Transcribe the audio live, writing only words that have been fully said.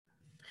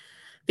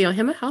The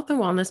Ohima Health and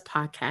Wellness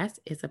Podcast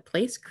is a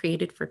place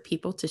created for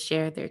people to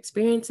share their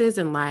experiences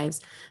and lives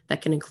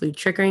that can include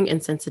triggering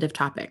and sensitive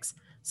topics,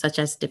 such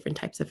as different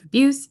types of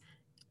abuse,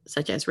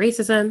 such as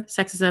racism,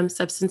 sexism,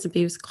 substance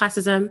abuse,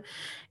 classism,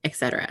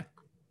 etc.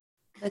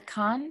 The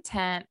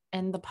content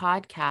in the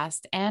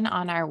podcast and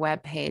on our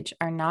webpage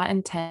are not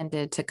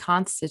intended to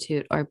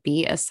constitute or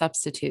be a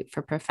substitute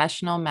for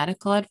professional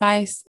medical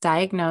advice,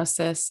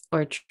 diagnosis,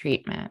 or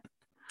treatment.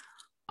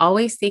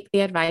 Always seek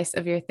the advice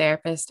of your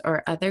therapist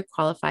or other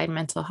qualified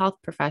mental health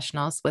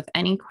professionals with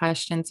any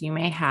questions you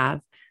may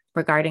have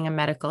regarding a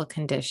medical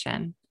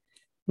condition.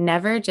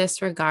 Never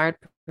disregard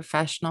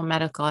professional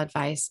medical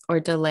advice or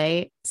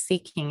delay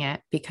seeking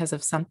it because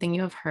of something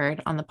you have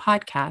heard on the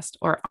podcast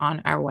or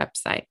on our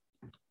website.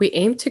 We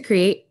aim to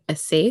create a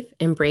safe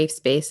and brave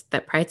space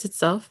that prides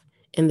itself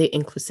in the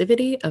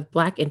inclusivity of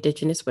Black,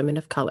 Indigenous women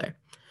of color.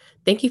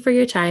 Thank you for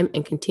your time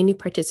and continued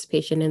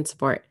participation and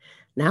support.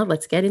 Now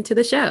let's get into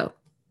the show.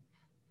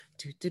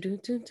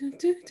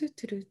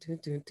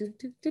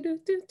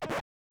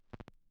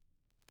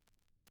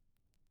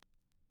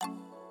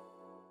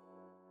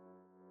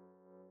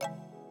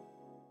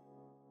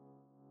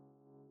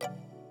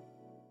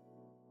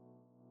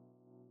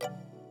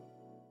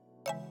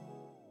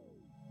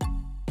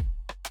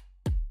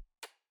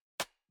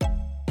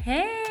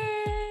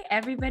 Hey,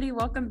 everybody,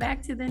 welcome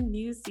back to the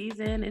new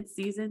season. It's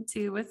season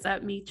 2. What's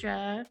up,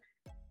 Mitra?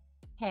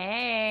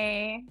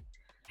 Hey,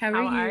 How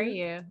are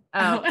you?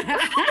 Oh,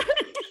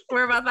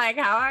 we're both like,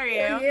 how are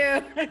you? How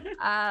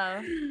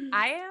are you?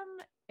 I am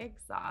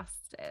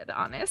exhausted,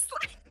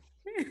 honestly,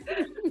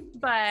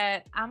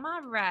 but I'm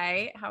all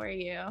right. How are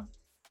you?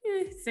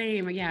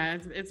 Same. Yeah,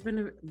 it's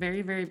been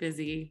very, very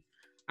busy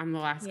the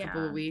last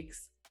couple of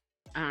weeks.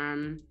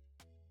 And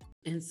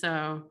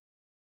so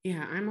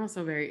yeah, I'm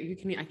also I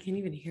can't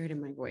even hear it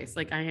in my voice.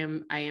 Like I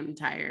am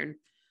tired,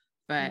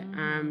 but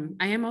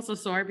I am also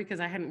sore because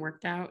I hadn't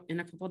worked out in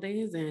a couple of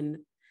days and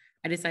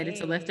I decided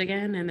to lift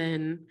again. And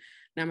then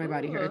now my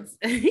body hurts.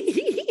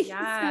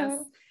 Yes.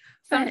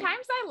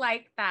 Sometimes I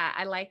like that.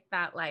 I like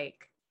that like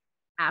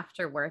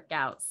after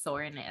workout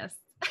soreness.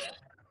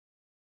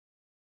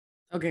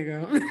 Okay,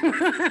 girl.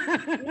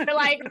 You're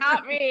like,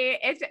 not me.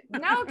 It's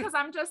no, because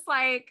I'm just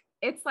like,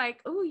 it's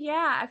like, oh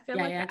yeah, I feel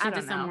like I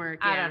don't know. Some work.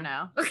 I don't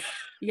know.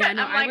 Yeah,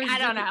 no, I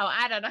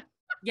don't know.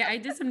 Yeah, I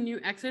did some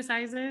new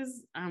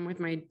exercises with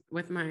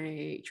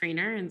my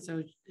trainer, and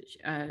so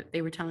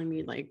they were telling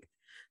me like,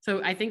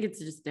 so I think it's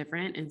just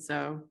different, and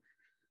so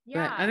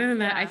yeah. But other than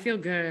that, I feel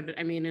good.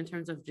 I mean, in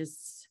terms of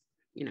just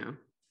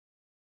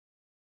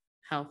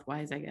health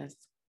wise, I guess.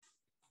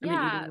 I've been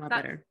eating a lot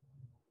better.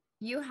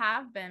 You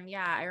have been,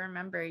 yeah. I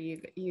remember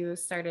you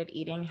started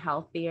eating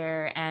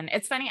healthier, and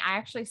it's funny. I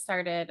actually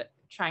started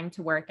trying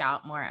to work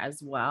out more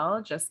as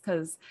well, just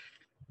because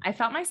I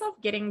felt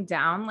myself getting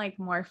down like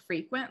more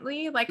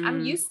frequently. Like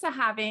I'm used to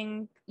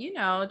having,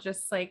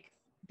 just like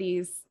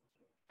these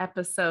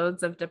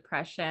episodes of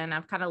depression.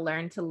 I've kind of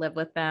learned to live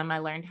with them. I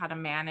learned how to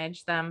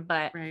manage them,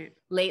 but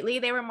lately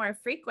they were more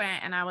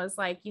frequent. And I was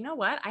like, you know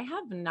what? I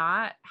have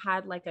not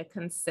had like a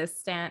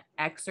consistent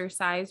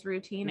exercise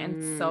routine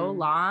in so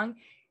long,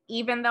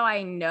 even though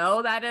I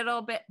know that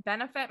it'll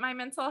benefit my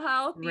mental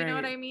health. You know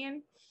what I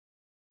mean?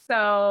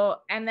 So,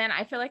 and then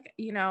I feel like,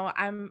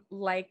 I'm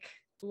like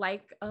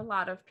a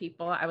lot of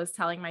people, I was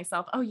telling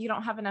myself, oh, you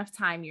don't have enough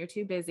time. You're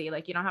too busy.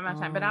 Like you don't have enough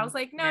time. But I was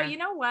like, no, you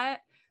know what?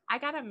 I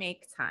got to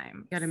make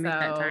time. Make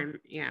that time.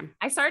 Yeah.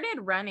 I started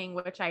running,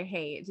 which I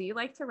hate. Do you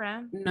like to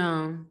run?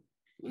 No.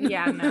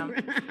 Yeah, no.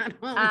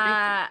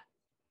 I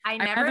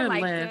never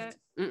liked lift.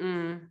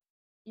 it.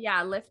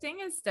 Yeah. Lifting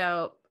is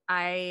dope.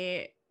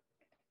 I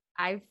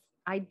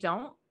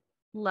don't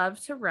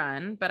love to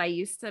run, but I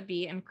used to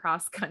be in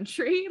cross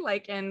country,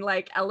 like in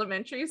like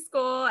elementary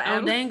school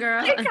and dang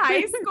girl. like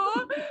high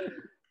school,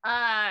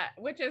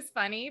 which is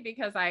funny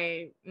because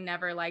I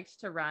never liked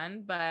to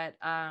run. But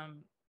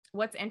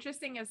what's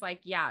interesting is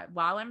like, yeah,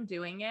 while I'm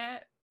doing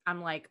it,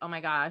 I'm like, oh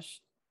my gosh,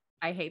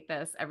 I hate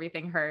this.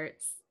 Everything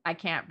hurts. I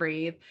can't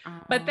breathe.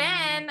 But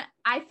then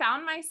I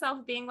found myself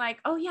being like,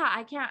 oh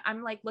yeah,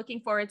 I'm like looking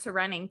forward to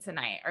running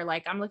tonight, or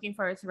like, I'm looking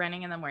forward to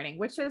running in the morning,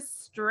 which is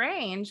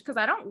strange because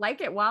I don't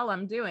like it while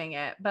I'm doing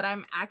it, but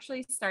I'm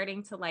actually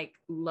starting to like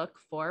look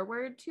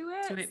forward to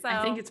it. So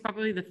I think it's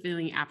probably the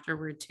feeling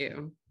afterward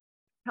too.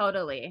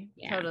 Totally.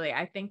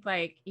 I think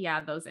like,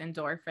 yeah, those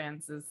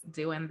endorphins is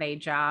doing their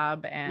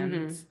job.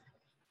 And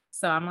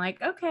so I'm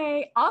like,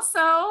 okay.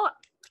 Also,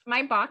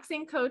 my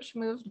boxing coach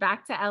moved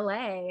back to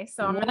LA.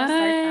 So I'm going to start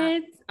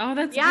that. Oh,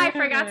 that's good. I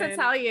forgot to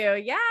tell you.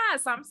 Yeah.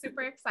 So I'm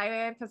super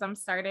excited because I'm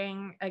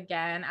starting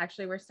again.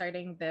 Actually, we're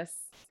starting this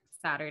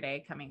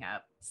Saturday coming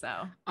up. So.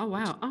 Oh,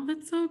 wow. Oh,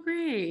 that's so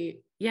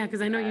great. Yeah.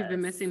 Cause I know you've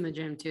been missing the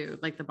gym too,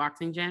 like the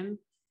boxing gym.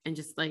 And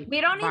just like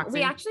we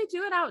actually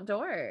do it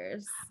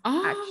outdoors.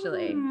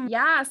 Actually.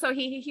 Yeah. So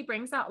he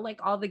brings out like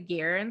all the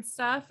gear and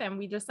stuff, and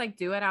we just like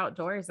do it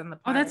outdoors in the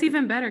park. Oh, that's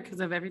even better because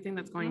of everything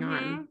that's going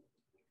on.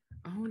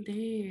 Oh,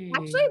 dang.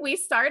 Actually,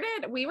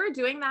 we were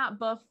doing that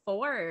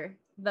before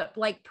the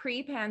like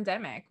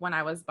pre-pandemic when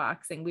I was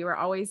boxing, we were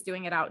always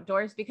doing it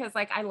outdoors because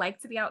like I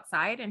like to be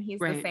outside and he's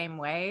the same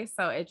way.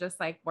 So it just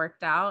like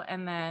worked out.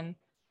 And then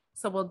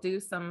so we'll do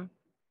some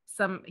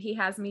he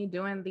has me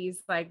doing these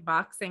like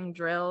boxing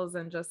drills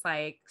and just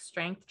like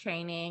strength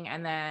training.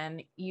 And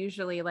then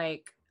usually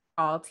like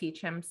I'll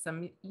teach him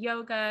some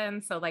yoga.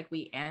 And so like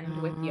we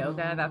end with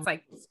yoga. That's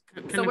like,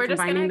 so we're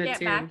just gonna get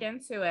back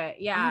into it.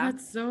 Yeah. Oh,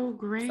 that's so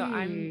great. So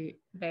I'm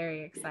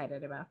very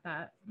excited about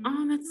that.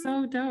 Oh, that's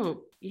so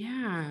dope.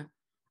 Yeah.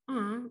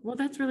 Well,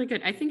 that's really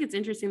good. I think it's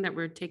interesting that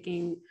we're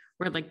taking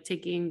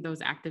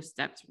those active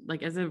steps,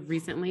 like as of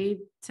recently,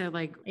 to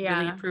like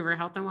really improve our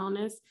health and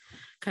wellness.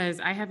 Cause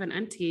I have an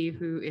auntie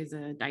who is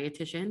a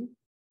dietitian.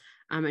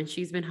 And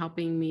she's been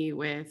helping me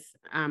with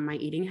my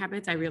eating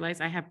habits. I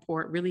realize I have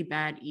really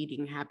bad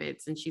eating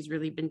habits, and she's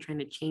really been trying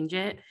to change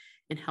it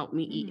and help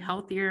me eat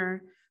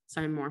healthier,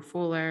 so I'm more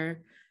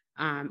fuller.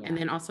 And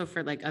then also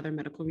for like other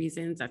medical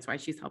reasons, that's why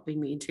she's helping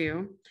me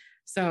too.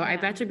 So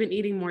I've actually been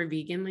eating more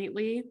vegan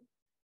lately.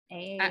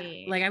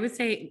 I would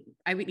say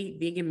I would eat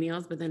vegan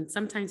meals, but then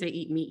sometimes I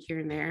eat meat here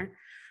and there.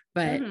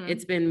 But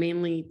it's been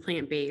mainly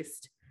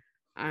plant-based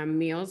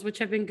meals, which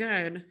have been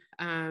good.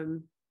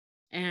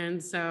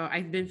 And so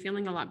I've been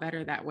feeling a lot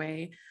better that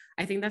way.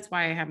 I think that's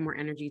why I have more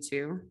energy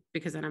too,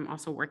 because then I'm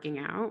also working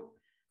out.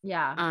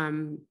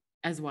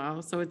 As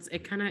well. So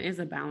it kind of is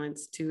a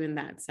balance too in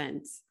that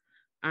sense.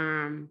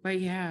 But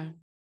yeah.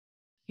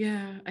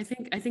 I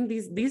think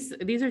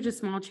these are just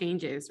small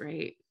changes,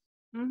 right?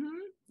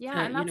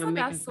 Yeah. And that's the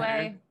best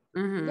way.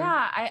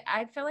 Yeah.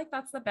 I feel like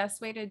that's the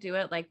best way to do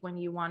it. Like when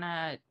you want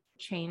to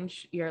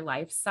change your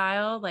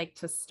lifestyle, like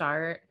to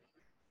start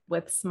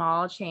with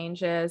small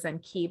changes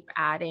and keep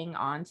adding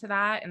on to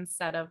that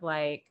instead of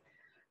like,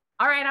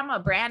 all right, I'm a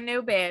brand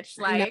new bitch.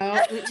 Like,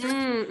 let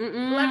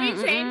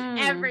me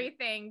change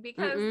everything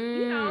because,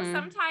 you know,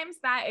 sometimes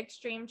that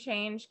extreme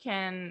change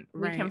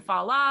we can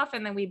fall off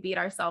and then we beat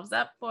ourselves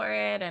up for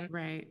it.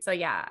 And so,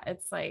 yeah,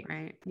 it's like,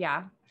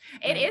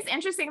 it is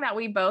interesting that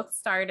we both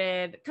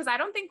started, because I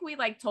don't think we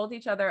like told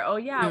each other, oh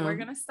yeah, we're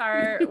going to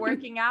start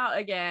working out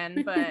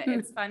again, but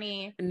it's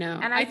funny. And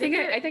I think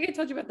I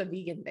told you about the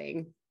vegan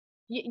thing.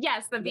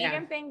 Yes, the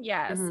vegan thing.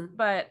 Yes.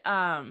 But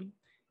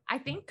I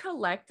think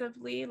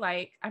collectively,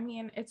 like, I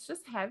mean, it's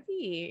just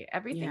heavy.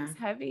 Everything's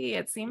heavy.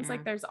 It seems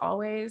like there's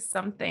always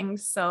something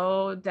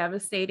so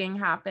devastating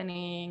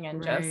happening,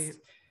 and just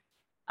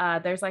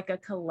there's like a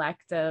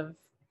collective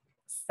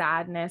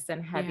sadness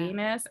and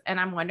heaviness. And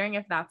I'm wondering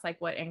if that's like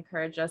what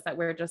encouraged us, that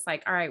we're just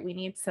like, all right, we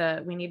need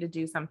to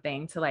do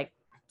something to like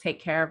take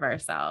care of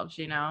ourselves,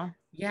 you know?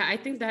 Yeah, I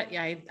think that,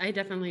 I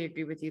definitely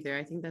agree with you there.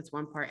 I think that's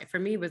one part. For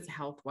me, it was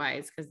health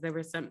wise, because there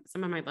were some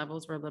of my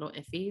levels were a little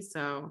iffy.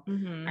 So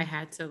I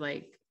had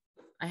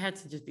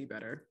to just be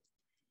better.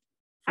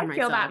 I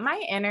feel that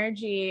my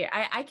energy,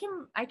 I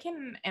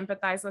can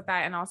empathize with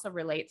that and also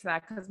relate to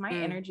that, because my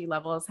energy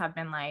levels have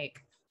been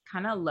like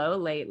kind of low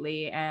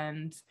lately.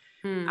 And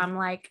I'm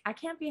like, I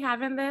can't be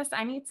having this.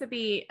 I need to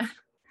be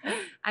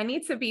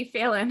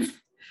feeling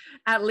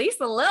at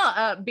least a little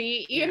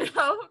upbeat, you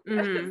know?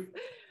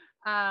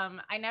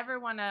 I never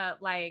want to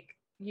like,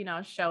 you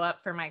know, show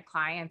up for my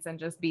clients and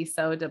just be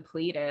so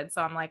depleted.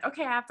 So I'm like,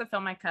 okay, I have to fill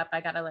my cup.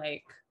 I gotta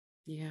like,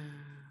 you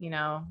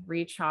know,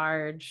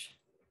 recharge.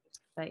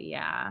 But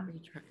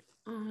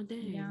oh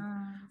dang.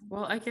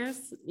 Well, I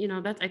guess, you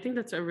know, I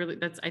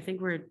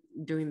think we're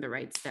doing the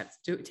right steps,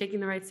 taking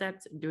the right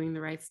steps, doing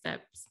the right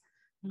steps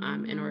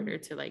in order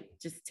to like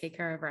just take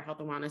care of our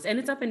health and wellness. And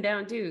it's up and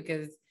down too,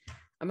 because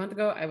a month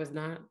ago I was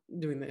not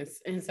doing this.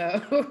 And so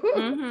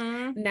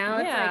now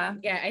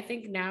it's like, I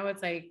think now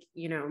it's like,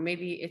 you know,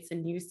 maybe it's a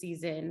new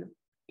season,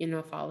 you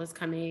know, fall is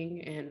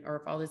coming or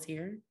fall is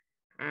here.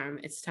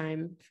 It's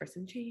time for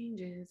some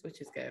changes, which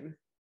is good.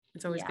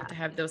 It's always good to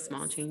have those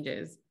small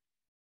changes.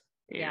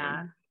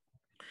 Yeah.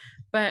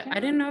 But I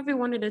didn't know if we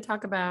wanted to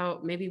talk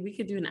about, maybe we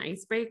could do an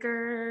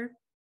icebreaker.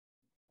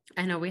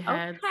 I know we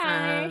had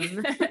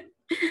some.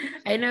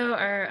 I know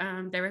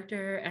our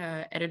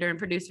director, editor, and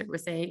producer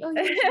was saying, "Oh,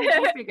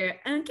 yeah, icebreaker."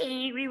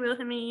 Okay, we will,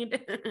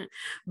 Hamid.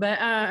 But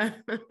I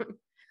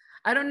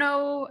don't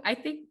know. I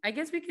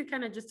guess we could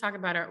kind of just talk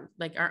about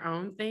our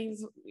own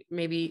things.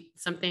 Maybe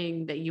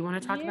something that you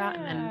want to talk about,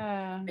 and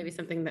then maybe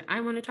something that I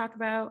want to talk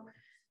about,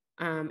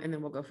 and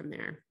then we'll go from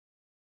there.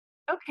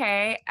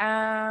 Okay.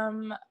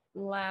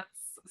 Let's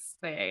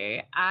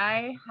see.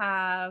 I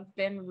have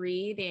been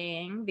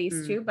reading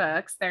these two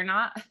books. They're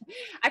not,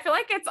 I feel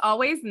like it's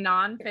always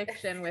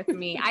nonfiction with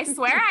me. I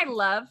swear I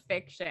love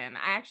fiction.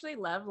 I actually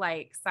love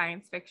like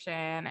science fiction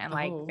and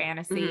like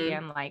fantasy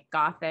and like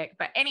gothic.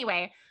 But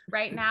anyway,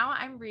 right now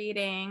I'm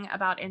reading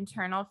about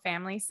internal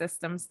family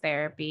systems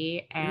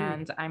therapy,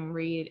 and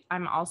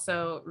I'm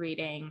also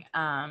reading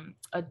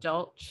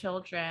Adult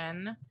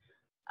Children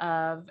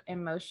of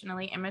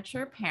Emotionally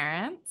Immature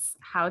Parents: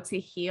 How to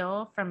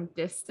Heal from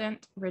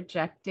Distant,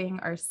 Rejecting,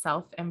 or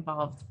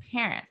Self-Involved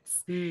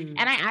Parents. And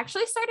I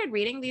actually started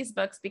reading these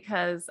books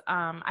because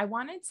I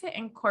wanted to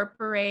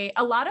incorporate,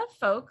 a lot of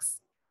folks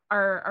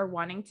are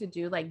wanting to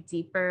do like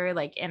deeper,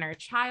 like inner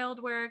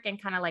child work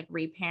and kind of like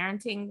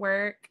reparenting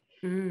work.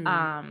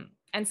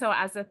 And so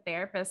as a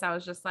therapist, I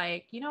was just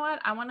like, you know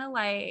what? I want to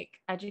like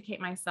educate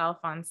myself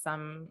on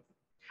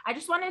I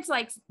just wanted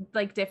to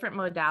like different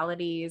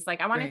modalities.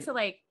 Like I wanted to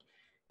like,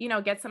 you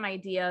know, get some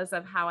ideas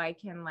of how I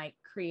can like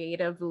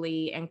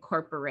creatively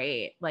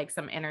incorporate like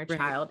some inner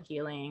child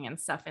healing and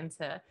stuff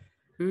into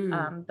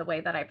the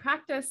way that I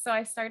practice. So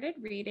I started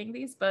reading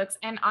these books,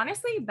 and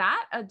honestly,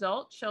 that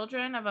Adult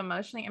Children of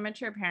Emotionally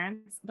Immature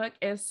Parents book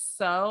is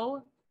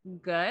so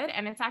good.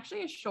 And it's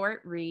actually a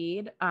short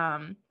read.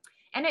 And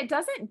it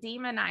doesn't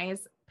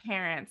demonize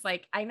parents.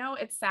 Like, I know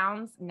it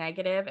sounds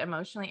negative,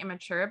 emotionally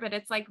immature, but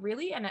it's like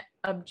really an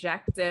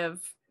objective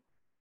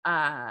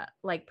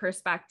like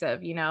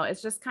perspective, you know.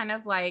 It's just kind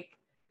of like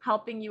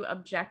helping you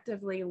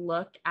objectively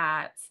look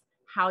at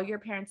how your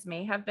parents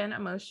may have been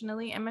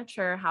emotionally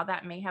immature, how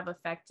that may have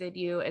affected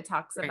you. It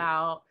talks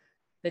about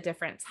the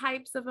different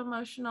types of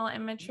emotional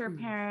immature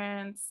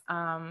parents,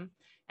 and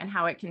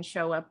how it can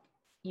show up,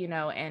 you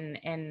know, in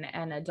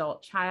an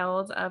adult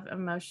child of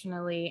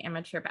emotionally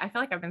immature. I feel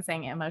like I've been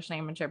saying emotionally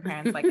immature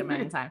parents like a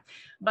million times,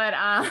 but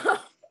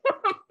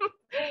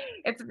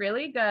it's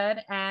really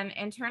good. And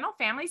internal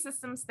family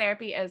systems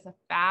therapy is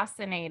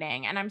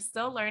fascinating, and I'm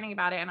still learning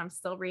about it and I'm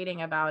still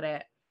reading about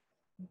it.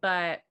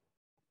 But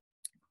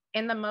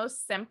in the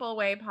most simple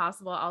way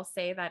possible, I'll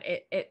say that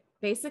it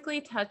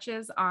basically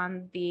touches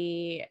on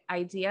the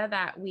idea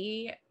that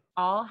we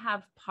all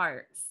have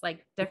parts,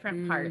 like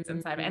different parts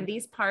inside, and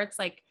these parts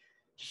like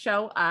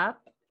show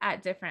up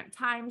at different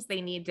times.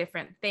 They need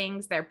different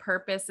things. Their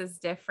purpose is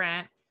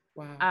different.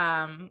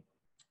 Wow.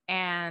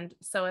 And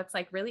so it's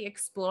like really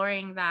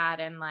exploring that,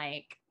 and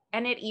like,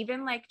 and it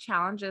even like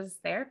challenges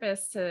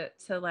therapists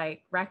to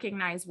like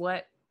recognize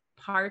what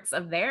parts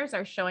of theirs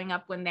are showing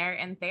up when they're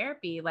in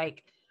therapy.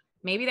 Like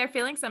maybe they're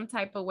feeling some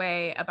type of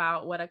way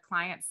about what a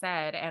client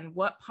said, and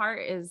what part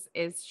is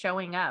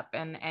showing up,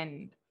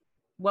 and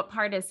what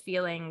part is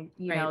feeling,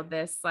 you know,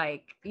 this,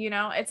 like, you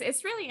know,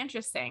 it's really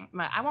interesting.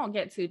 But I won't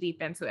get too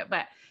deep into it,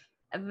 but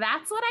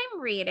that's what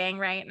I'm reading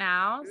right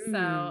now.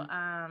 So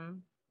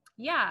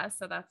yeah,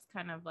 so that's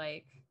kind of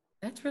like,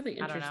 that's really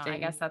interesting. I don't know, I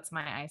guess that's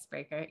my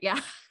icebreaker. Yeah.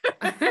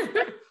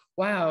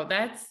 Wow,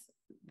 that's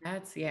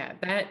yeah,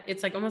 that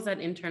it's like almost that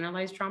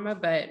internalized trauma,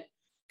 but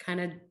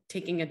kind of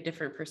taking a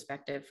different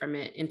perspective from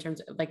it in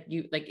terms of like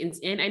you like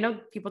in I know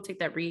people take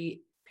that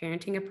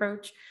parenting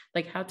approach,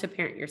 like how to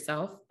parent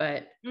yourself,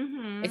 but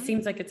it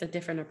seems like it's a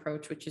different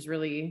approach, which is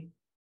really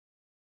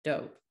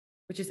dope,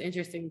 which is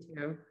interesting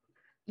too.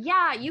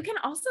 Yeah, you can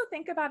also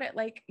think about it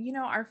like, you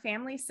know, our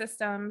family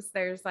systems,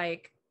 there's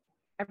like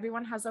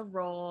everyone has a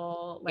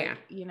role, like,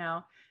 you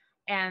know,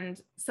 and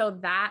so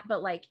that,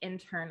 but like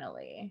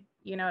internally,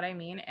 you know what I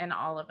mean, in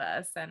all of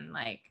us. And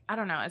like, I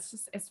don't know,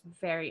 it's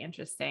very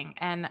interesting.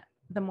 And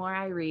the more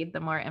I read, the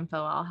more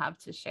info I'll have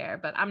to share,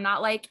 but I'm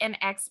not like an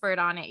expert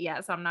on it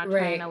yet. So I'm not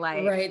trying to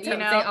like, you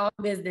know, say all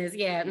business.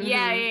 Yeah.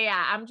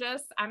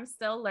 I'm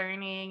still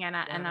learning, and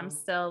I'm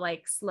still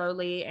like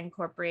slowly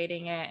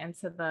incorporating it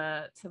into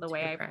the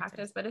way I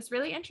practice, but it's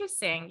really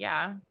interesting.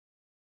 Yeah.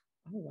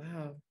 Oh,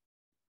 wow.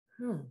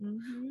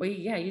 Well,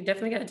 yeah, you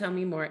definitely got to tell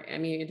me more. I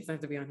mean, it doesn't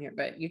have to be on here,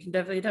 but you can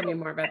definitely tell me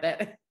more about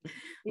that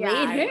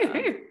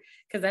later,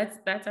 because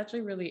that's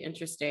actually really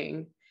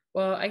interesting.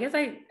 Well, I guess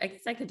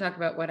I could talk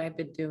about what I've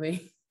been doing.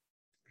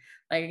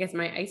 Like, I guess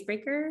my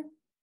icebreaker.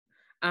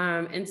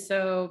 And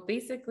so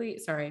basically,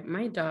 sorry,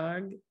 my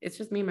dog, it's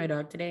just me and my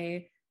dog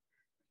today.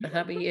 The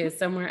hubby is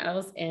somewhere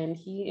else and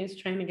he is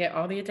trying to get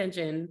all the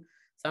attention.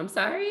 So I'm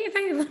sorry if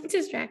I look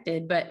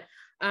distracted, but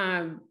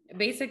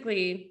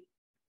basically,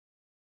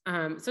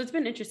 so it's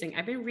been interesting.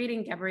 I've been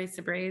reading Gabouret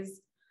Sibray's,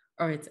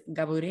 or it's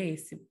Gabouret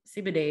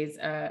Sibray's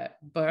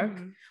book.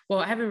 Well,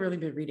 I haven't really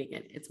been reading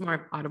it. It's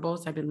more audible,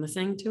 so I've been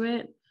listening to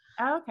it.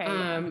 Okay.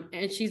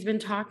 And she's been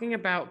talking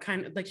about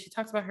kind of like, she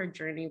talks about her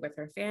journey with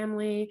her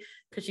family,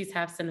 because she's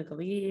half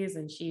Senegalese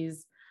and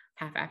she's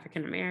half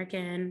African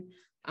American,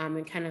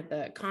 and kind of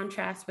the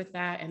contrast with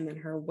that, and then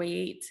her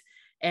weight.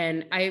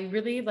 And I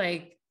really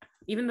like,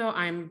 even though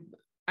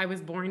I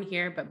was born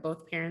here, but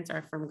both parents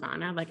are from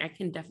Ghana, like I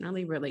can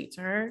definitely relate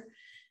to her,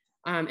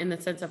 in the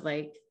sense of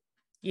like,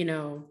 you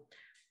know,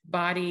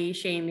 body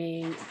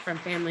shaming from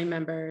family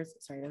members.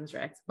 Sorry, that was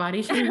Rex.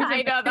 Body shaming.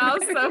 I know, that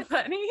was so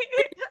funny.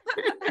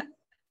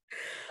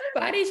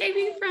 Body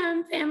shaming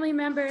from family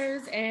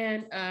members,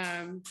 and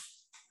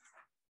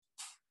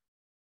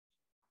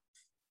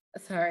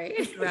sorry.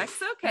 Is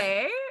Rex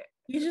okay?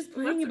 He's just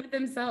playing with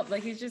himself,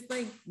 like he's just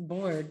like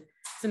bored.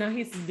 So now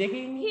he's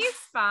digging. He's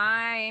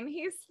fine.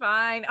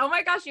 Oh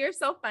my gosh, you're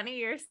so funny.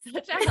 You're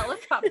such a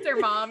helicopter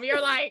mom.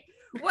 You're like,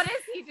 what is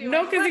he doing?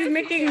 No, because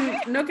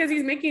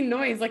he's making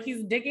noise. Like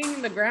he's digging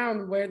in the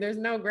ground where there's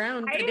no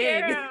ground to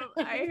dig.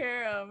 I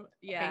hear him.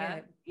 Yeah.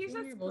 He's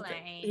just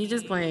playing. He's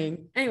just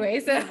playing. Anyway,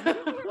 so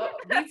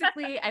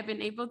basically I've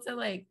been able to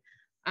like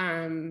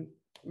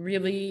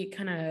really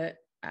kind of,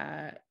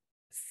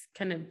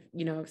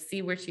 you know,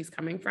 see where she's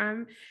coming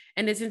from.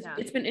 And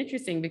it's been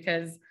interesting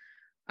because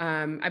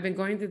I've been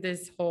going through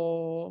this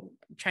whole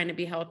trying to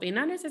be healthy,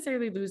 not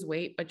necessarily lose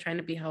weight, but trying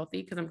to be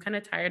healthy because I'm kind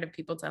of tired of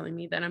people telling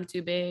me that I'm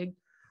too big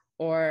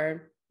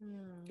or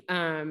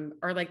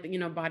like, you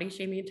know, body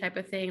shaming type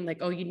of thing. Like,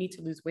 oh, you need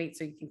to lose weight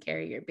so you can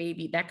carry your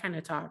baby, that kind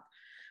of talk,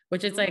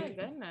 which is like,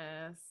 my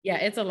goodness. Yeah,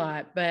 it's a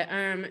lot. But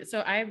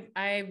so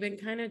I've been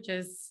kind of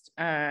just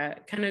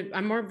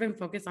I'm more been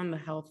focused on the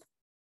health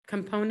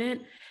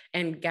component,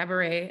 and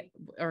Gabourey,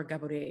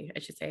 I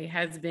should say,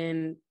 has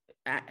been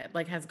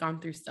has gone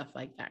through stuff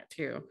like that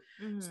too.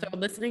 So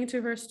listening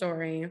to her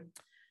story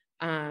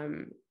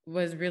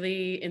was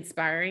really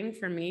inspiring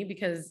for me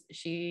because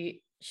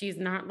she's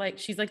not like,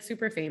 she's like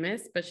super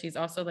famous, but she's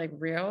also like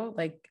real.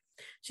 Like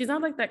she's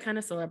not like that kind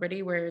of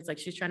celebrity where it's like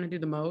she's trying to do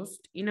the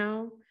most, you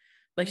know?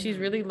 Like she's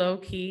really low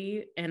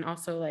key, and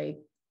also like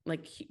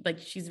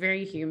she's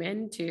very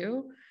human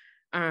too.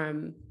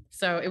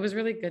 So it was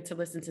really good to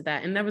listen to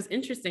that. And that was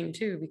interesting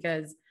too,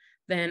 because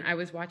then I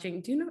was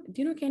watching, do you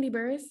know Kandi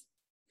Burruss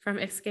from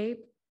Escape?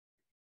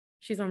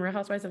 She's on Real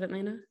Housewives of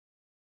Atlanta.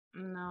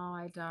 No,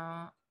 I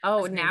don't.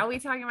 Oh, now we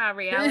talking about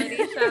reality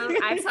shows.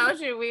 I told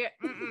you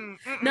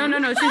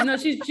No.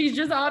 She's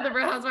just on the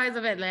Real Housewives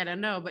of Atlanta.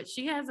 No, but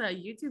she has a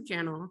YouTube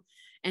channel,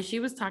 and she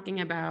was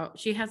talking about,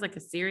 she has like a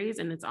series,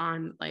 and it's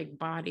on like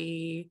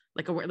body,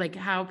 like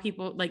how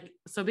people like,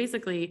 so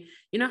basically,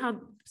 you know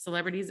how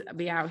celebrities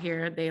be out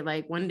here, they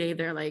like one day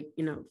they're like,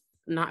 you know,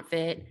 not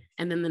fit,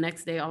 and then the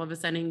next day all of a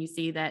sudden you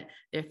see that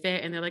they're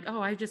fit, and they're like,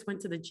 oh, I just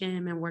went to the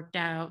gym and worked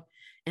out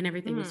and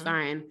everything was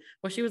fine.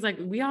 Well, she was like,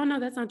 we all know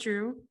that's not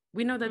true.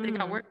 We know that they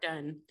got work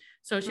done.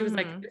 So she was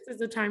like, this is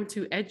the time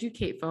to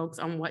educate folks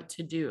on what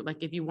to do.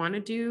 Like, if you want to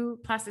do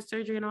plastic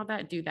surgery and all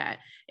that, do that.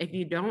 If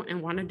you don't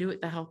and want to do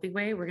it the healthy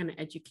way, we're going to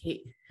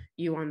educate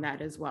you on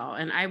that as well.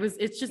 And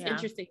it's just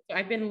interesting. So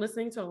I've been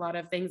listening to a lot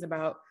of things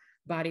about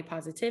body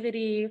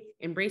positivity,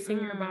 embracing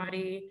your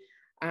body,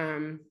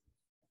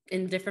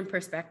 in different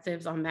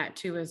perspectives on that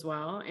too, as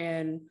well.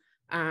 And,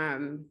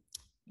 and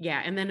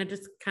then it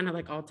just kind of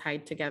like all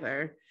tied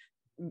together.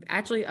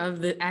 Actually,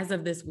 as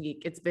of this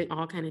week, it's been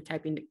all kind of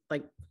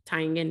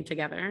tying in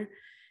together.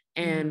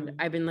 And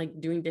I've been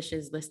like doing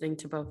dishes, listening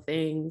to both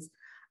things.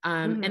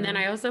 And then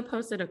I also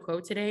posted a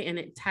quote today, and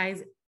it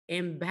ties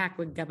in back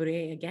with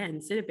Gabourey again,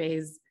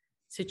 Sidibe's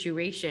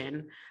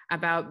situation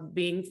about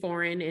being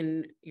foreign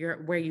in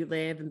where you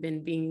live, and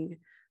being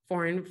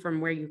foreign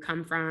from where you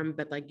come from,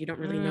 but like you don't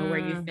really know where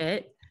you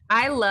fit.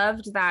 I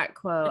loved that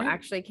quote.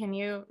 Actually, can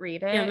you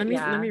read it? Yeah, let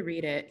me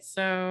read it.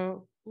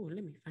 So,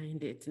 let me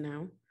find it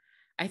now.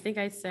 I think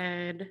I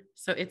said,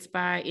 so I think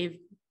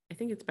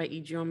it's by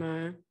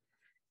Ijeoma.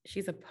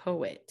 She's a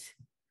poet,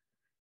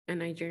 a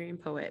Nigerian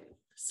poet.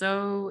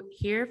 So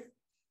here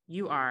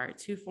you are,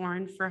 too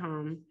foreign for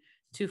home,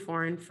 too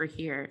foreign for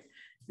here,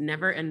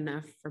 never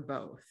enough for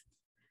both.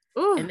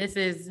 Ooh. And this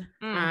is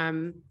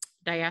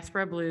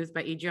Diaspora Blues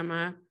by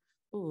Ijeoma.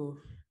 Ooh,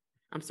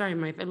 I'm sorry,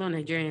 my fellow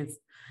Nigerians.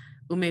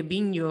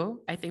 Umebinyo,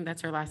 I think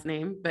that's her last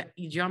name, but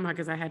Ijeoma,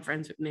 because I had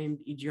friends named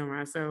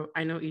Ijeoma, so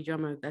I know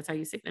Ijeoma, that's how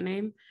you say the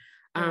name.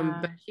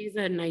 But she's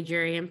a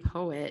Nigerian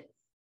poet.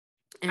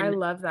 And I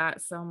love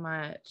that so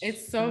much.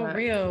 It's so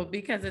real,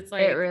 because it's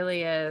like, it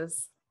really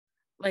is.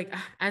 Like,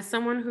 as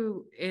someone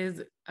who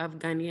is of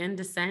Ghanaian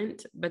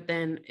descent, but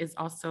then is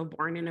also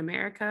born in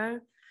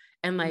America,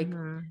 and like,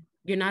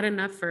 you're not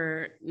enough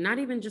for not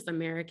even just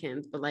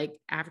Americans, but like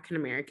African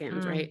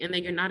Americans, right? And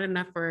then you're not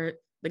enough for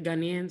the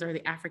Ghanaians or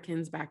the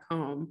Africans back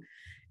home.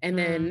 And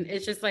then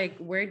it's just like,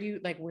 where do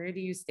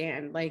you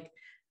stand? Like,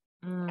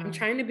 I'm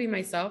trying to be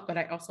myself, but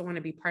I also want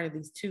to be part of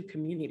these two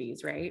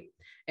communities, right?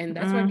 And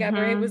that's what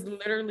Gabourey was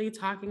literally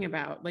talking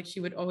about. Like, she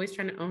would always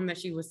try to own that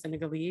she was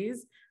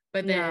Senegalese,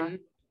 but then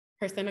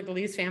her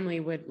Senegalese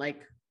family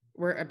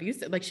were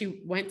abusive. Like,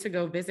 she went to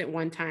go visit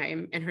one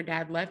time, and her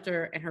dad left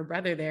her and her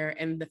brother there,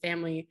 and the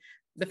family,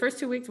 the first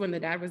 2 weeks when the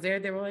dad was there,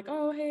 they were like,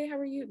 oh, hey, how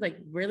are you? Like,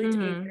 really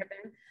taking care of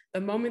them. The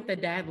moment the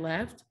dad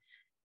left,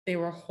 they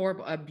were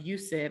horrible,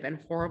 abusive and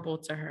horrible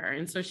to her.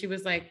 And so she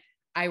was like,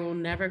 I will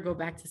never go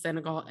back to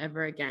Senegal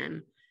ever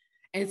again.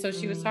 And so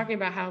she was talking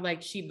about how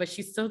like she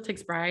still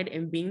takes pride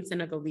in being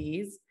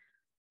Senegalese,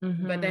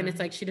 but then it's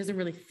like, she doesn't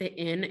really fit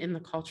in the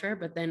culture,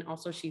 but then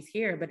also she's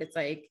here, but it's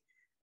like,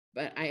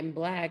 but I'm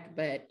Black,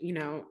 but you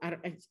know, I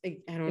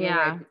don't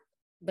know,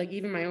 like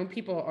even my own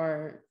people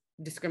are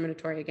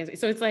discriminatory against me.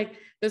 So it's like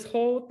this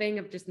whole thing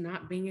of just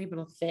not being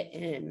able to fit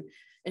in.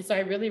 And so I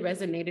really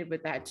resonated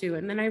with that too.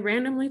 And then I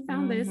randomly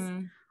found this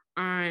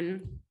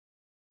on,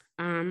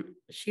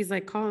 she's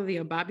like called the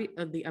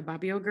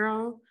Ababio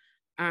girl.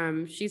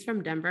 She's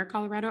from Denver,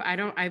 Colorado.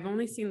 I've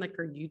only seen like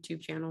her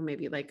YouTube channel,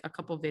 maybe like a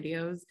couple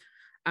videos.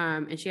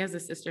 And she has a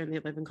sister and they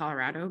live in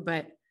Colorado,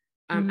 but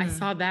I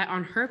saw that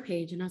on her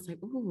page and I was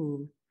like,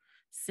 ooh,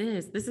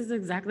 sis, this is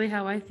exactly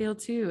how I feel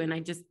too. And I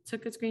just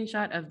took a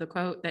screenshot of the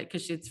quote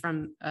cause she's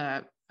from,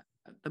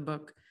 the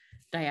book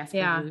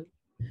Diaspora Blues.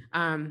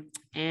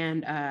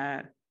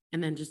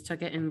 And then just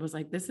took it and was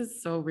like, this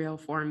is so real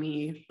for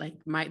me. Like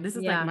this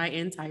is like my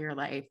entire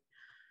life.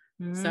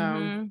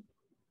 So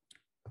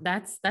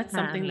that's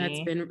something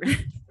that's been,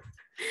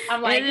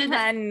 I'm like,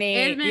 honey,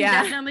 it's been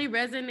definitely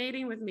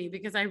resonating with me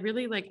because I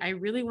really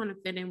want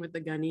to fit in with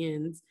the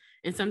Ghanaians.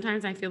 And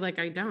sometimes I feel like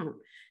I don't.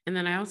 And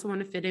then I also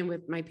want to fit in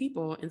with my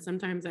people. And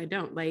sometimes I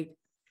don't. Like,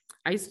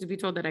 I used to be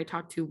told that I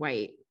talk too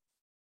white.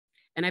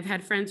 And I've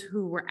had friends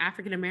who were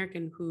African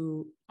American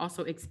who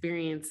also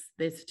experienced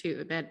this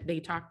too, that they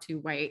talk too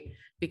white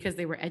because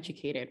they were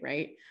educated,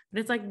 right?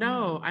 But it's like,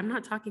 no, I'm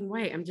not talking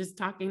white. I'm just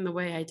talking the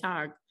way I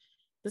talk.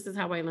 This is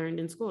how I learned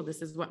in school.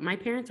 This is what my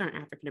parents aren't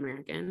African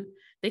American.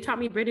 They taught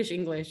me British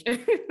English,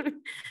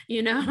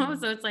 you know?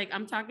 So it's like,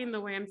 I'm talking the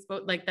way I'm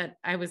supposed, like that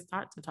I was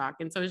taught to talk.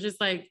 And so it's just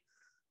like,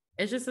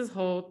 it's just this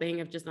whole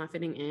thing of just not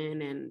fitting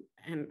in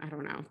and I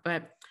don't know.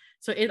 But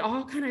so it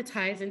all kind of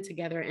ties in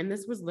together. And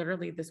this was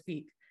literally this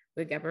week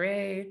with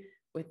Gabourey,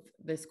 with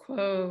this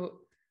quote,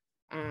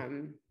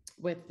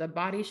 with the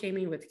body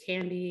shaming with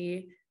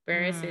Candy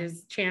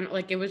Barris's channel.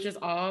 Like it was just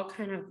all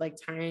kind of like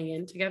tying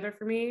in together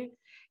for me.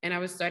 And I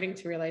was starting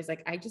to realize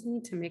like, I just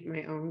need to make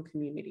my own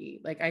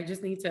community. Like I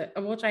just need to,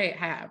 which I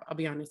have, I'll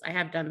be honest, I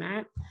have done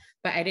that,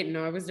 but I didn't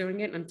know I was doing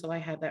it until I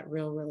had that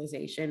real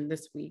realization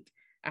this week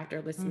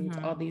after listening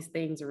to all these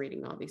things or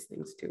reading all these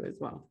things too as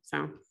well.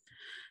 So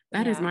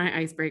that is my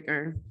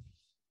icebreaker.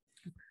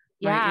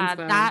 Yeah,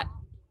 that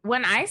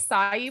when I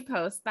saw you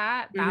post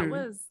that, that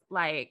was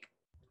like,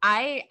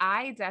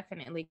 I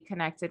definitely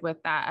connected with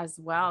that as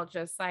well.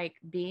 Just like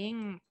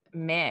being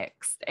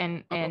mixed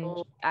and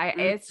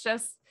it's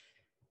just,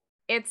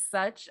 it's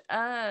such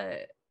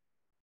a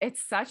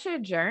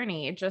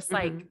journey, just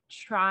like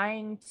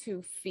trying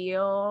to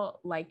feel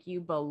like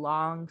you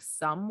belong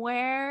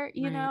somewhere,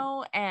 you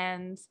know,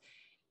 and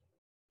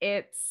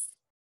it's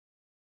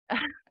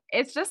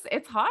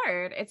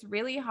hard. It's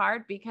really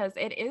hard because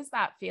it is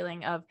that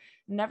feeling of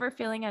never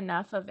feeling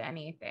enough of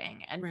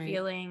anything and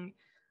feeling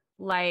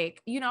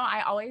like, you know,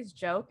 I always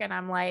joke and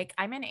I'm like,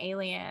 I'm an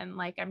alien.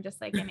 Like, I'm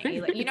just like an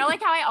alien, you know,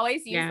 like how I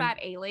always use that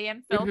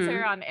alien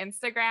filter on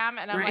Instagram.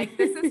 And I'm like,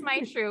 this is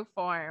my true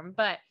form,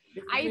 but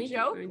I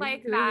joke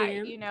like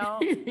that, you know,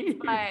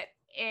 but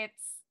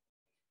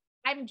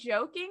I'm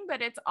joking,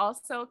 but it's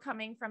also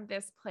coming from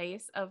this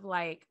place of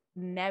like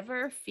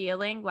never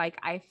feeling like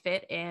I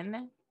fit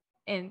in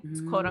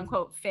quote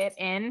unquote fit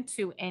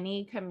into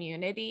any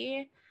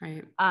community.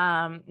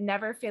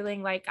 Never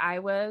feeling like I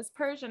was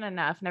Persian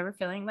enough, never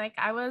feeling like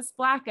I was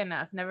Black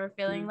enough, never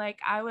feeling like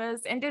I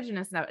was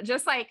Indigenous enough,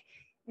 just like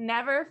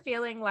never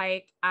feeling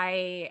like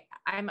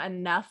I'm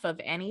enough of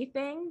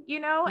anything, you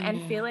know,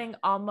 and feeling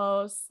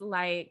almost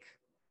like,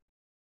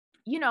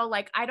 you know,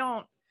 like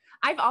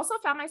I've also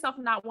found myself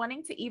not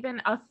wanting to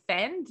even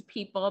offend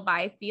people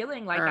by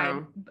feeling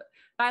like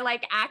by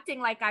like acting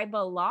like I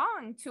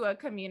belong to a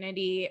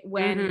community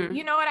when,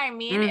 you know what I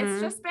mean?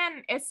 It's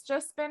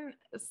just been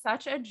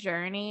such a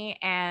journey.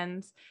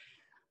 And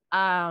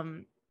I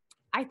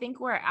think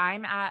where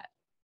I'm at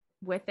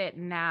with it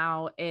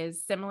now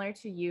is similar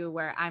to you,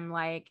 where I'm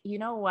like, you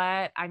know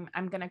what,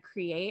 I'm going to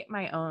create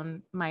my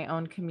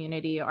own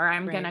community, or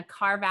I'm going to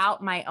carve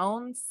out my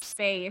own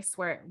space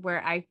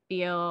where I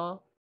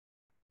feel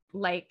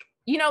like,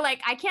 you know,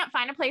 like I can't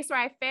find a place where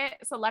I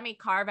fit, so let me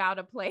carve out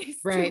a place.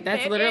 Right.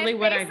 That's literally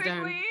what I've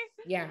done.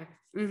 Yeah.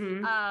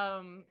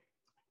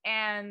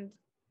 And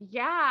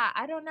yeah,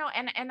 I don't know.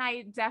 And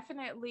I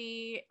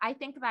definitely, I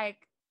think like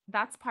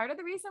that's part of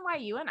the reason why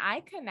you and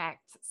I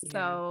connect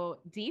so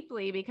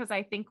deeply, because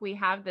I think we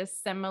have this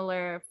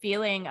similar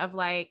feeling of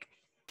like,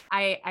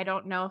 I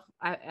don't know if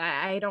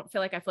I don't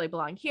feel like I fully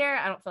belong here.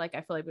 I don't feel like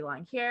I fully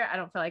belong here. I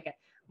don't feel like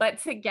but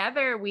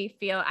together I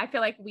feel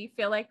like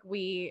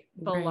we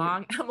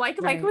belong. I'm like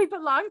we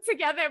belong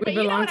together. But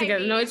you know what I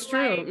mean? No, it's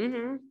true. Like,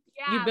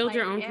 you build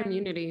your own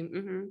community.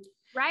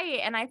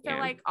 Right. And I feel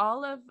like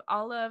all of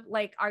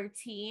like our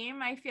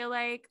team, I feel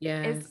like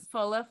is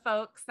full of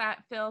folks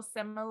that feel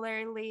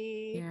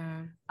similarly.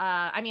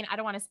 I mean, I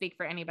don't want to speak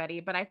for anybody,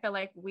 but I feel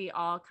like we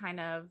all kind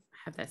of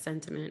have that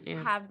sentiment.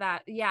 Have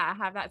that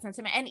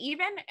sentiment. And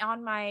even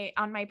on my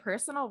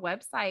personal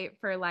website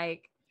for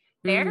like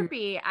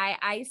therapy,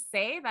 I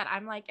say that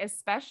I'm like,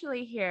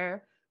 especially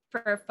here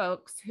for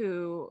folks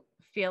who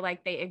feel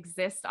like they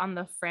exist on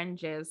the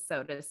fringes,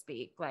 so to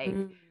speak, like,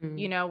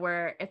 you know,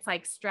 where it's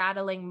like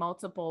straddling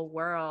multiple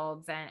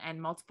worlds and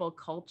multiple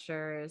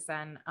cultures.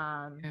 And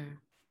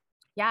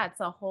it's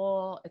a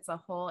whole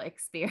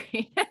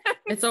experience.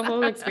 It's a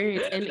whole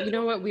experience. And you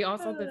know what, we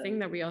also, the thing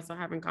that we also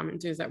have in common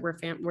too is that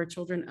we're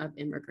children of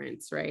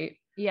immigrants, right?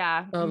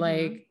 So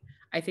like,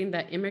 I think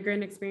that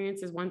immigrant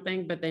experience is one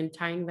thing, but then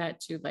tying that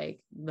to like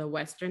the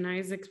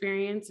westernized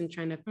experience and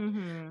trying to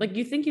like,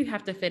 you think you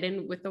have to fit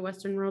in with the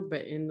Western world,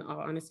 but in all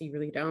honesty, you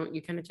really don't.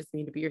 You kind of just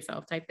need to be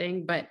yourself type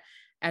thing. But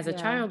as a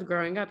child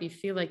growing up, you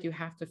feel like you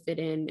have to fit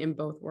in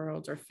both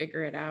worlds or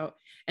figure it out.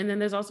 And then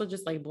there's also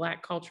just like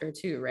Black culture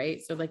too,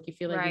 right? So like, you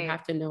feel like you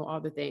have to know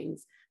all the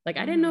things. Like,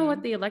 I didn't know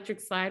what the electric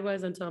slide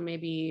was until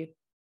maybe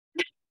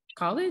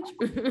college.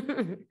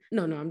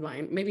 No, I'm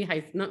lying. Maybe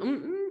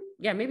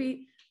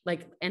maybe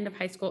like end of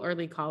high school,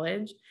 early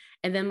college.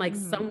 And then like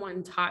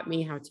someone taught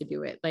me how to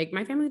do it. Like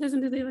my family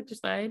doesn't do the electric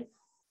slide.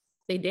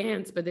 They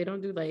dance, but they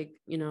don't do like,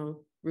 you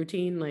know,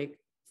 routine, like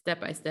step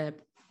by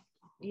step.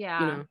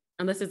 Yeah.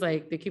 Unless it's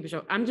like the Cupid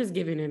show. I'm just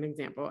giving an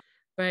example.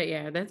 But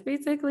yeah, that's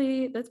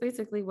basically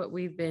what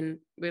we've been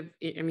with.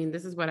 I mean,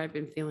 this is what I've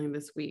been feeling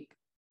this week.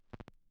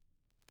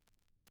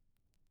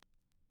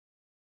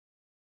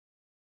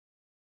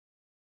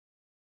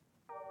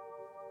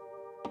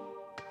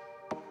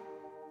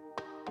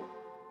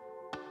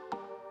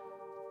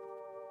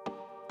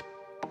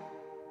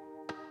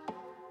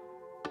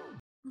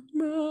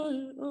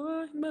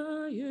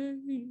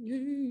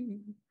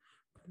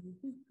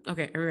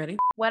 Okay, are we ready?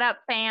 What up,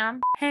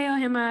 fam? Hey,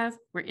 Ohimas.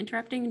 We're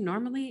interrupting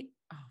normally.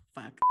 Oh,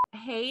 fuck.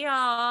 Hey,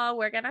 y'all.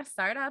 We're going to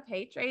start a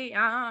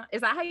Patreon. Is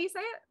that how you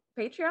say it?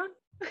 Patreon?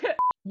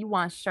 You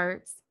want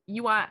shirts?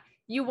 You want.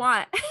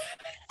 Why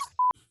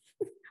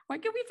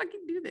can't we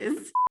fucking do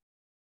this?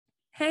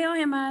 Hey,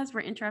 Ohimas. We're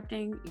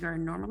interrupting your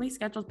normally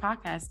scheduled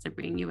podcast to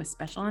bring you a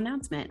special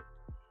announcement.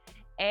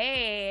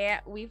 Hey,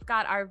 we've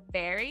got our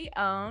very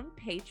own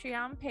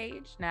Patreon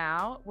page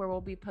now where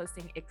we'll be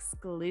posting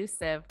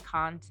exclusive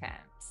content.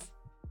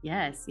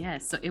 Yes.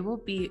 So it will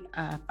be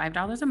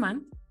 $5 a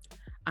month.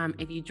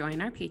 If you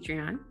join our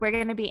Patreon, we're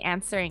going to be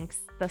answering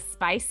the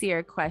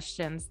spicier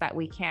questions that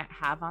we can't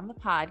have on the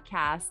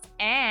podcast.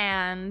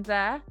 And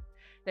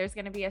there's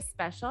going to be a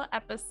special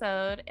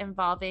episode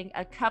involving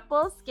a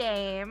couples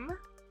game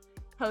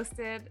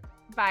hosted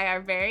by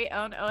our very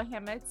own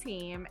Ohima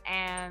team.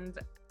 And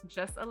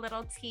just a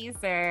little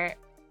teaser,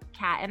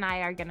 Kat and I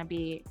are going to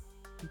be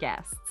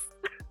guests.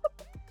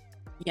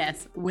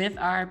 Yes, with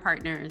our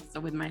partners. So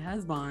with my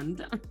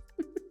husband.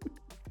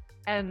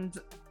 And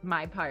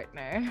my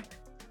partner.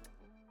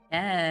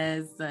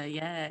 Yes.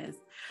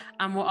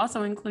 We'll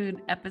also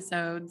include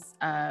episodes.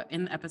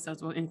 In the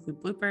episodes, we'll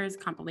include bloopers,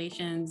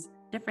 compilations,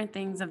 different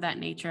things of that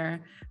nature,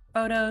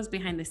 photos,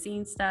 behind the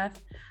scenes stuff,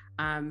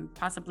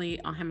 possibly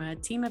Ohima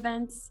team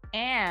events.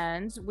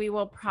 And we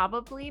will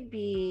probably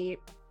be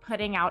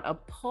putting out a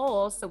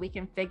poll so we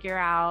can figure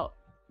out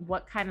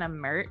what kind of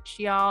merch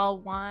y'all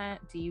want.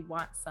 Do you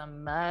want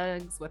some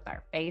mugs with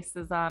our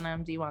faces on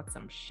them? Do you want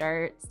some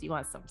shirts? Do you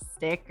want some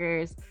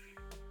stickers?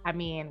 I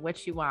mean,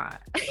 what you want?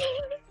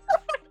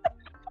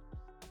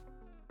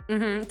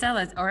 Tell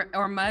us,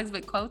 or mugs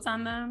with quotes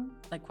on them,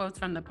 like quotes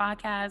from the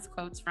podcast,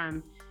 quotes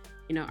from,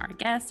 our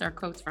guests, or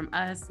quotes from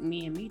us,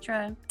 me and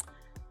Mitra.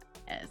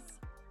 Yes.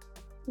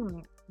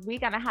 We're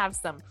gonna have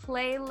some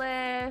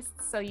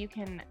playlists so you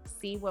can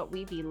see what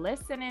we be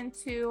listening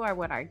to or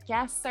what our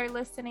guests are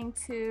listening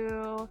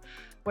to.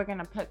 We're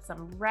gonna put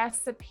some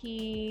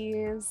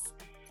recipes,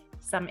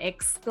 some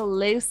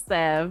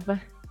exclusive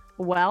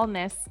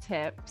wellness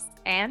tips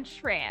and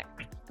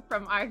tricks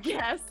from our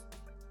guests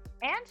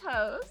and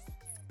hosts.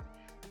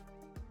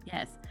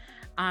 Yes.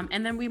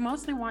 And then we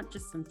mostly want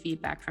just some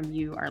feedback from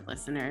you, our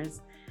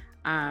listeners,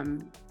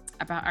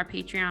 about our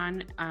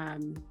Patreon,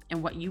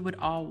 and what you would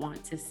all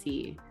want to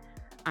see,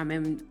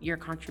 and your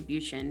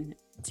contribution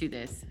to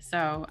this.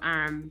 So,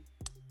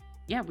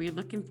 we're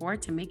looking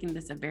forward to making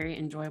this a very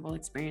enjoyable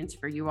experience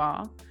for you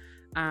all.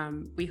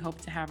 We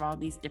hope to have all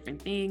these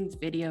different things,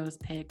 videos,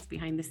 pics,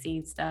 behind the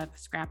scenes stuff,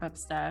 scrap up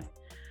stuff,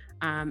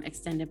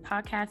 extended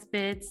podcast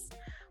bits.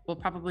 We'll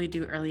probably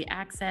do early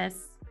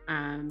access,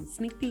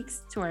 sneak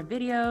peeks to our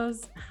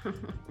videos.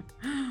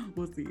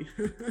 We'll see.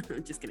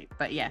 Just kidding.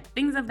 But yeah,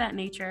 things of that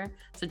nature.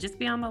 So just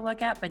be on the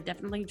lookout, but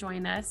definitely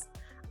join us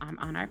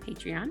on our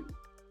Patreon.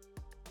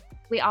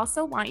 We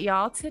also want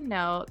y'all to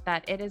know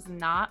that it is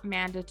not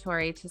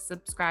mandatory to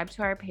subscribe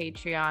to our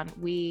Patreon.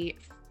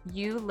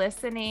 You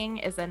listening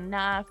is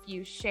enough.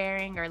 You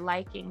sharing or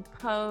liking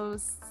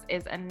posts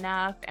is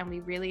enough. And we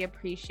really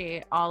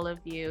appreciate all of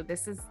you.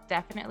 This is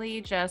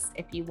definitely just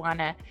if you want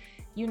to,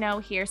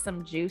 hear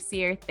some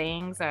juicier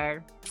things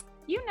or,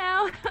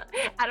 I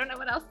don't know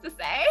what else to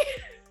say.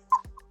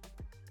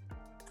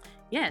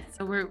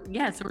 So we're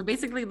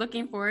basically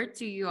looking forward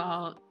to you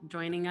all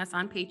joining us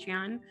on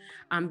Patreon.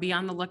 Be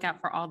on the lookout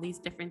for all these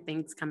different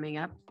things coming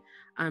up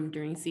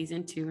during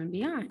season 2 and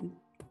beyond.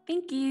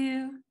 Thank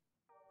you.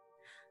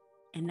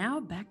 And now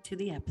back to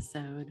the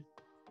episode.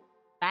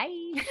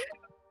 Bye.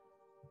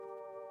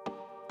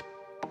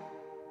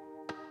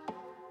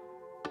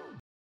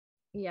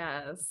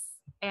 Yes.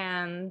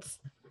 And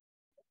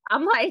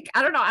I'm like,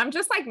 I don't know. I'm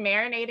just like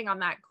marinating on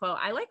that quote.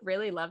 I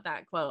really love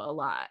that quote a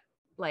lot.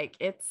 Like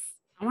I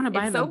want to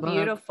buy the book.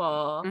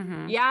 Beautiful.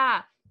 Mm-hmm.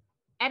 Yeah.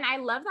 And I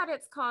love that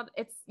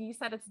you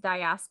said it's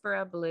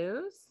Diaspora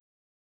Blues.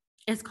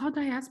 It's called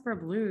Diaspora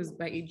Blues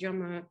by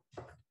Ijoma.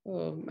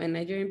 Oh, my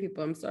Nigerian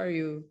people. I'm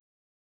sorry.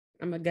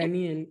 I'm a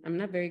Ghanaian. I'm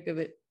not very good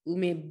with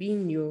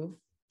Umebinyo.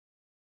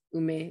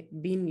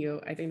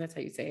 I think that's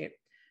how you say it.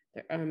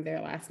 Their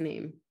last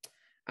name.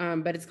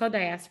 But it's called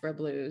Diaspora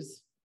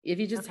Blues. If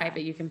you just type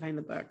it, you can find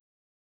the book.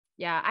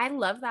 Yeah, I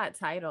love that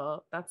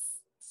title. That's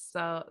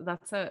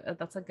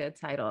a good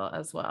title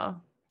as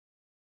well.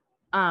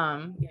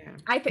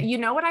 You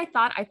know what I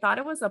thought? I thought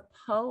it was a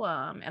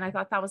poem, and I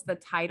thought that was the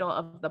title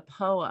of the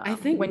poem. I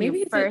think when maybe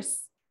you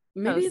first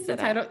maybe it's the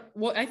title.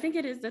 Well, I think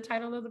it is the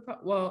title of the poem.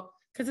 Well,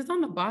 because it's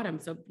on the bottom.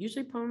 So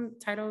usually poem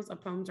titles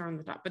of poems are on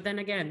the top. But then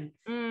again,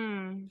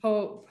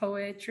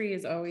 poetry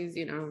is always,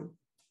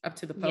 up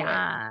to the poet.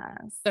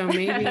 Yes. So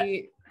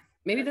maybe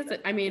that's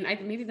it. I mean,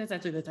 maybe that's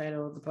actually the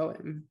title of the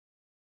poem.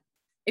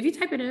 If you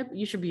type it up,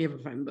 you should be able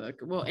to find the book.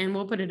 Well, and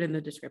we'll put it in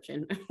the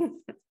description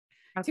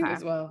too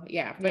as well.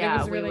 Yeah. But yeah, it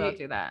was really, we will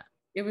do that.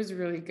 It was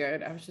really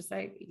good. I was just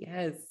like,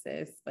 yes,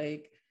 sis,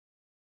 like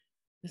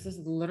this is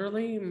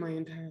literally my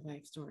entire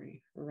life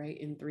story, right?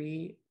 In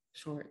 3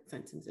 short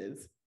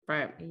sentences.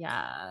 But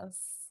yes.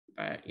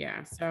 But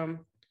yeah, so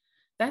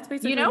that's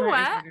basically, you know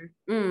what?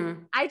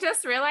 I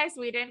just realized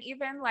we didn't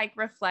even like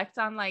reflect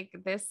on like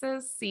this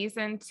is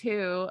season 2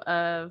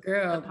 of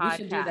Girl, the podcast. We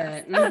should do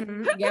that.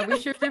 Yeah, we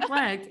should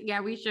reflect.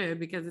 Yeah, we should,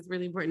 because it's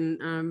really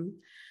important.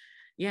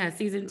 Yeah,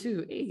 season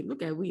 2. Hey,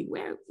 look at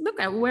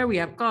where we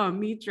have come,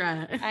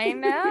 Mitra. I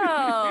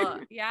know.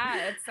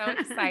 Yeah, it's so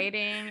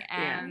exciting.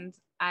 And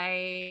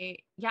I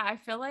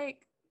feel like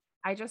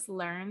I just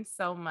learned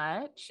so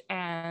much,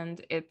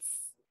 and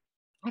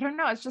I don't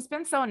know, it's just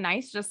been so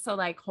nice just to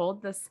like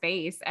hold the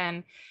space.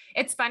 And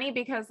it's funny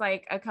because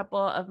like a couple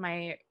of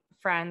my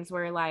friends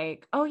were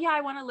like, oh yeah,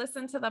 I want to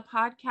listen to the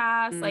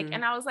podcast. Like,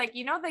 and I was like,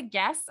 the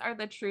guests are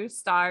the true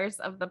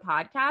stars of the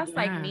podcast. Yeah.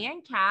 Like me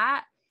and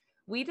Kat,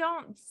 we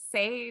don't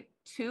say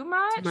too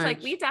much.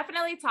 Like we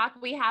definitely talk.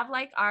 We have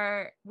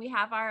our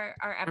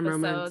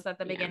episodes at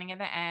the beginning and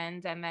the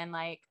end. And then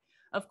like,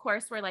 of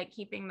course, we're like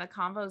keeping the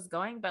convos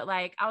going, but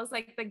like, I was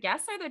like, the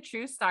guests are the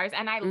true stars.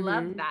 And I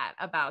love that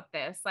about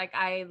this. Like,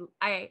 I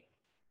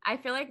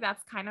feel like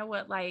that's kind of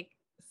what like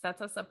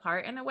sets us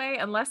apart in a way,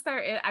 unless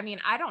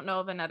I don't know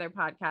of another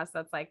podcast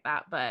that's like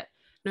that, but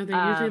no,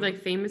 they're usually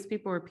like famous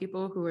people, or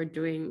people who are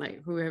doing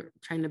like, who are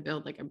trying to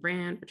build like a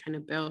brand or trying to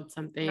build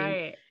something.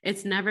 Right.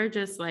 It's never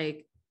just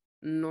like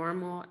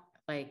normal,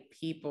 like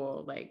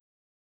people, like,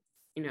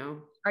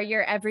 or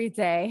your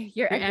everyday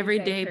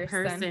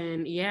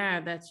person.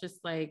 Yeah. That's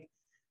just like,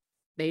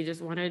 they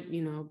just want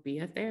to, be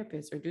a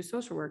therapist or do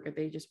social work, or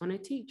they just want to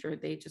teach, or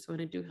they just want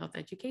to do health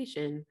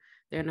education.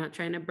 They're not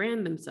trying to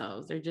brand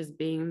themselves. They're just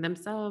being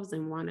themselves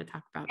and want to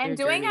talk about and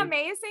their doing journey.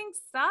 Amazing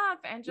stuff,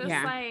 and just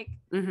like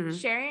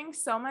sharing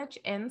so much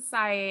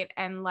insight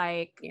and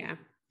like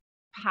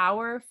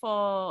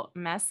powerful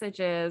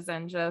messages,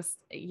 and just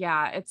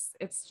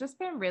it's just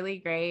been really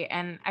great.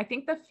 And I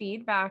think the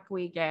feedback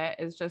we get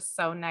is just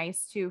so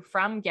nice too,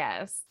 from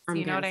guests.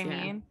 Know what I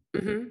mean?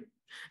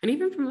 And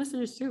even from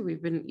listeners too.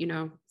 We've been,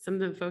 some of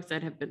the folks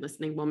that have been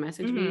listening will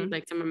message me,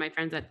 like some of my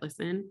friends that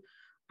listen,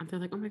 and they're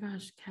like, oh my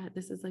gosh, Kat,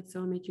 this is like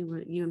so amazing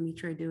what you and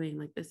Mitra are doing.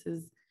 Like, this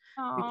is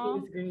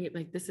great.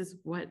 Like, this is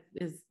what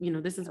is,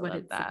 this is what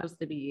it's supposed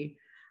to be.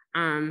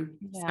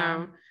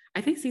 So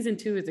I think season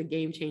 2 is a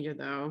game changer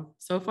though.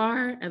 So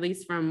far, at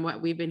least from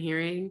what we've been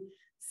hearing,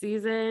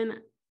 season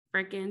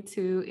freaking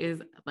 2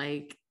 is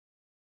like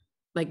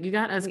you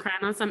got us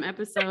crying on some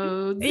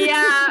episodes.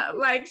 Yeah,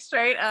 like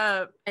straight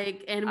up.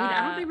 Like, and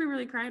I don't think we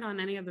really cried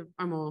on any of the,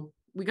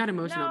 we got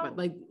emotional, but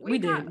like we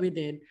did. We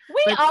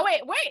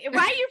always, wait,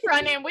 why are you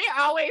fronting? We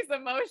always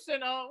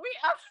emotional.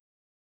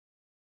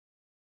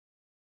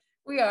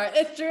 We are.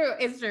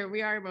 It's true.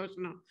 We are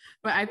emotional.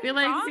 But I feel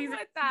like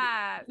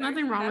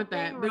nothing wrong with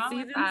that. But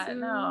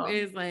season 2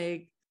 is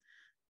like,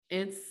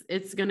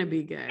 it's gonna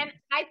be good. And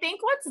I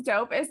think what's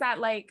dope is that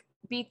like,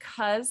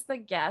 because the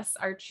guests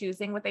are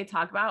choosing what they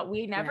talk about,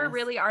 we never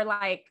really are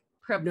like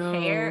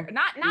prepared,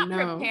 not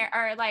prepare,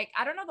 or like,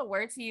 I don't know the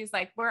word to use.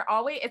 Like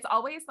it's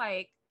always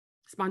like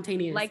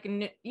spontaneous. Like,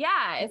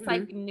 it's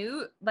like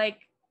new, like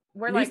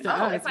we're like,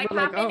 it's like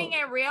happening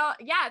in real.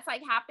 Yeah. It's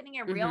like happening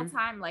in real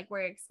time. Like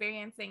we're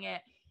experiencing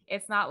it.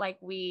 It's not like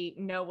we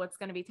know what's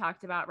going to be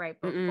talked about right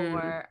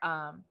before.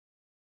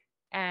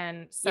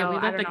 And so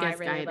I don't know, I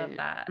really love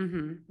that.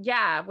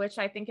 Yeah, which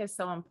I think is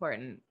so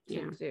important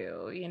to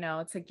do,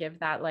 to give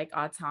that like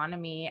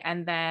autonomy.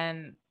 And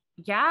then,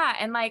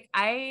 and like,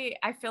 I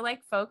feel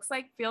like folks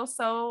like feel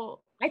so,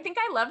 I think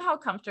I love how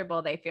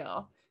comfortable they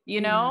feel,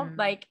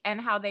 like,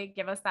 and how they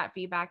give us that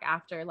feedback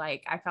after,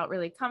 like, I felt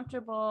really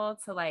comfortable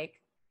to like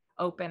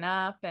open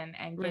up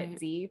and get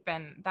deep,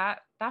 and that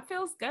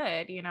feels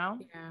good, Yeah.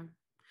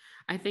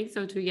 I think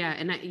so too. Yeah.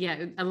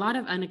 And a lot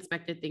of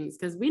unexpected things,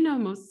 because we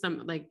know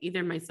like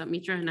either myself,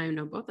 Mitra, and I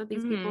know both of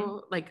these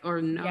people, like,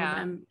 or know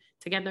them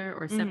together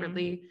or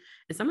separately.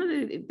 And some of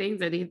the things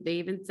that they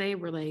even say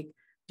were like,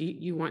 do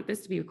you want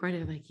this to be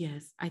recorded? Like,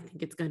 yes, I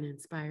think it's going to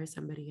inspire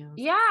somebody else.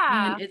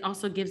 Yeah. And it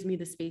also gives me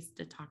the space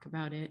to talk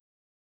about it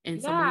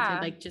and someone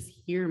to like just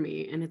hear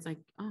me. And it's like,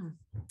 oh,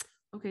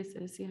 okay,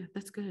 sis. Yeah,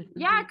 that's good.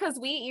 Yeah, because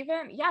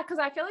because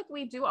I feel like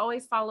we do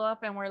always follow up,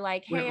 and we're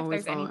like, hey, if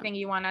there's anything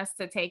you want us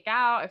to take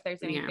out, if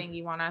there's anything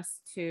you want us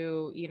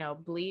to,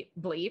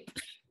 bleep,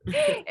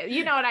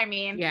 you know what I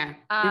mean? Yeah.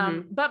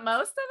 But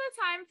most of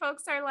the time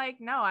folks are like,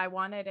 no, I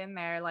want it in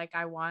there. Like,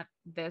 I want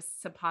this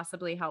to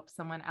possibly help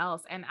someone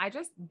else. And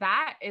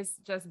that is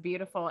just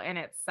beautiful in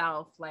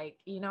itself. Like,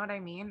 you know what I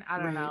mean? I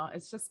don't know.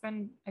 It's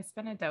been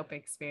a dope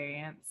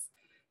experience.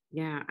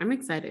 Yeah, I'm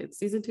excited.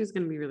 Season 2 is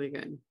going to be really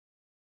good.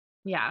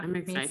 Yeah, I'm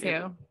excited. Me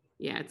too.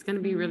 Yeah, it's going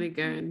to be really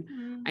good.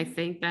 I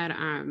think that,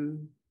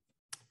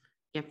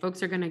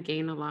 folks are going to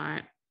gain a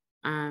lot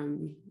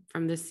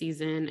from this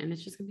season, and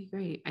it's just going to be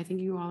great. I think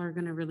you all are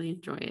going to really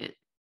enjoy it.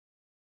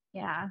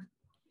 Yeah.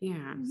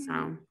 Yeah.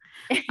 So,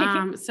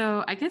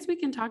 so I guess we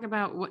can talk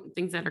about what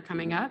things that are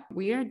coming up.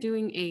 We are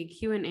doing a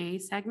Q&A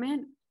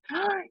segment.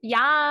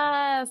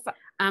 Yes.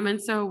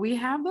 And so we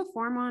have the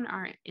form on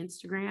our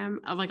Instagram,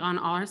 like on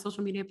all our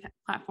social media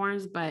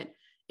platforms, but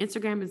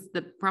Instagram is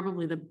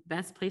probably the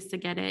best place to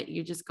get it.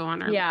 You just go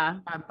on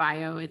our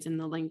bio, it's in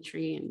the link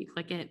tree, and you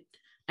click it,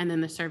 and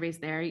then the survey's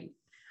there.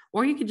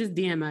 Or you could just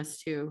DM us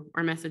too,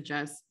 or message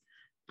us,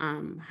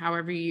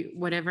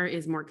 whatever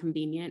is more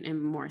convenient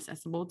and more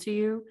accessible to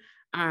you.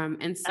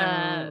 And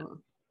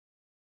so,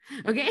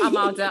 okay, I'm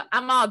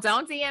all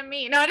don't DM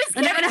me. No, just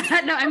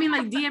no, I mean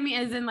like DM me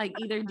as in like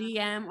either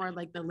DM or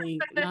like the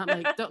link, not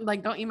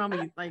like don't email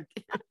me like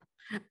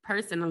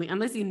personally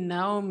unless you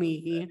know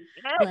me.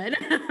 But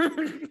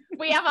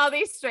we have all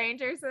these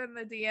strangers in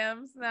the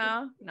DMs.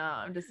 No,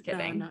 I'm just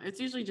kidding. No, it's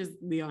usually just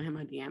the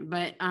Ohima DM.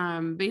 But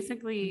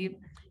basically,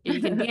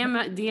 you can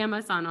DM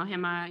us on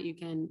Ohima. You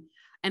can,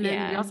 and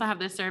then we also have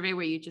the survey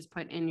where you just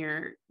put in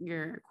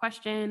your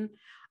question.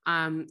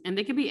 And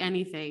they could be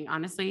anything,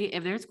 honestly.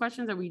 If there's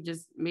questions that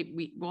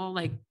we'll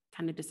like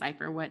kind of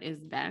decipher what is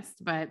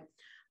best, but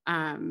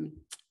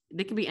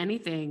they could be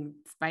anything.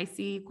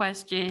 Spicy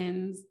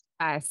questions.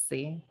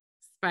 Spicy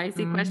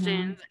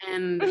questions,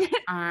 and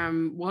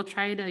we'll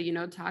try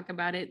to talk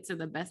about it to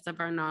the best of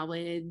our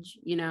knowledge.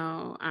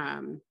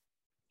 And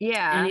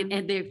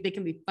they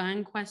can be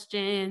fun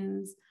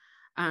questions.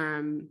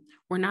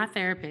 We're not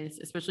therapists,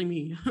 especially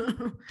me,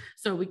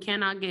 so we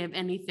cannot give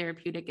any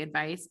therapeutic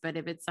advice, but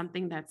if it's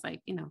something that's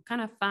like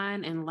kind of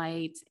fun and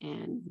light,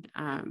 and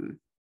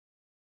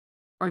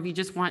or if you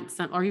just want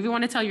or if you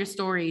want to tell your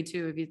story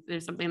too, if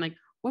there's something like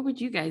what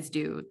would you guys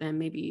do, then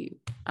maybe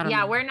I don't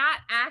know. We're not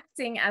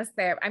acting as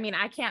I mean,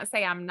 I can't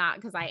say I'm not,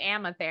 because I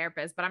am a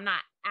therapist, but I'm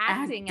not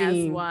acting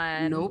as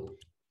one. Nope.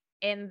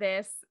 In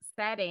this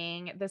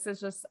setting, this is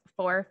just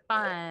for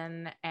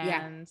fun,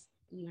 and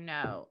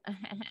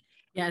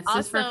it's also,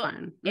 just for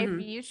fun.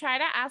 If you try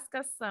to ask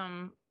us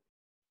some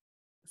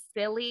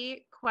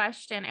silly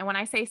question, and when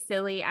I say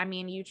silly, I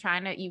mean you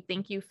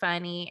think you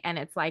funny and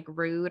it's like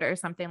rude or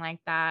something like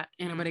that,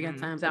 anybody got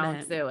time for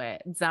that?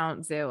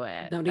 Don't do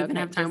it. Don't even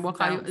have time. We'll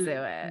call you. Do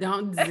it.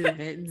 Don't do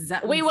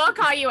it. We will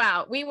call you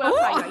out. We will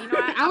call you out. You know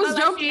what? I was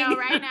joking.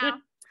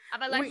 I'm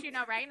gonna let you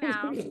know right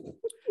now.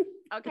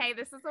 Okay,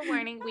 this is a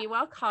warning. We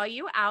will call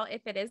you out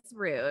if it is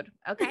rude.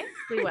 Okay,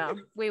 we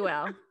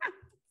will.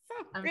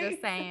 I'm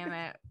just saying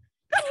it.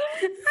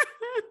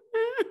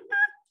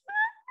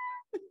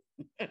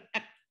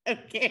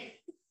 Okay.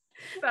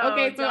 So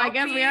I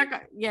guess we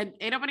are.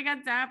 Ain't nobody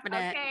got time for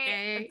that.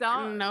 Okay.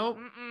 Nope.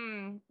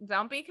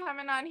 Don't be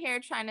coming on here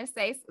trying to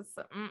say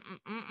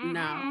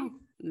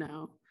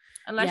no.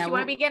 Unless you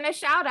want to be getting a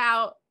shout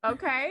out.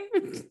 Okay.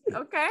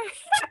 Okay.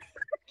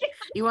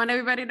 You want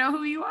everybody to know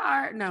who you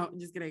are? No,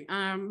 just kidding.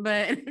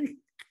 But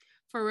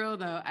for real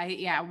though,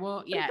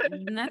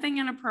 nothing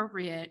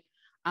inappropriate.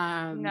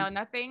 No,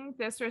 nothing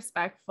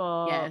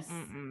disrespectful. Yes.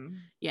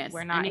 Yes.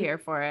 We're not here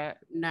for it.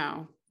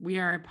 No, we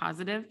are a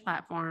positive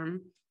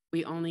platform.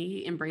 We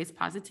only embrace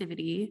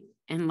positivity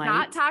and light.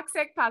 Not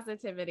toxic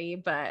positivity,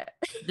 but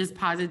just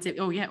positive.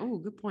 Oh yeah. Oh,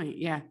 good point.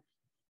 Yeah.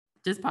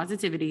 Just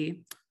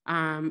positivity.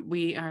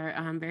 We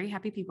are very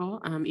happy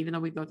people, even though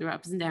we go through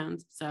ups and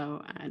downs.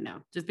 So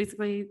no, just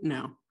basically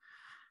no.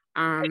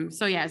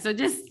 So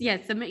just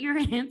submit your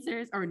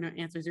answers, or no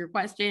answers, your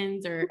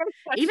questions, or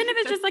even if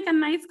it's just like a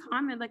nice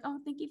comment, like, oh,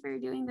 thank you for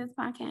doing this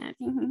podcast.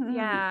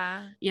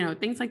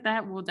 Things like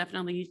that. We'll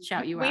definitely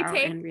shout you out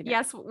and read it.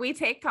 Yes, we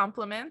take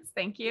compliments.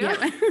 Thank you.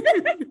 Yeah.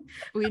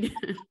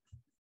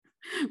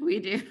 We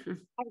do.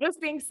 I'm just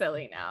being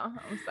silly now.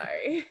 I'm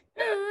sorry.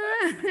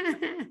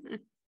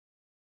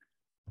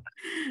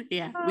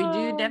 Yeah, we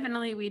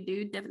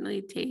do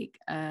definitely take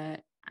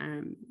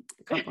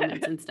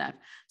compliments and stuff.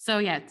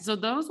 So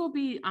those will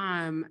be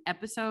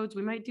episodes.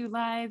 We might do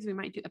lives, we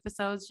might do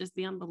episodes. Just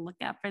be on the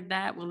lookout for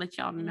that. We'll let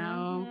y'all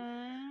know.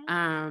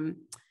 And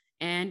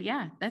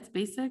that's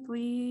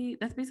basically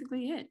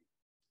it.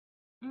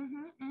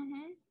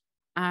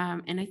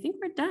 And I think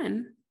we're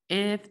done.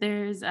 If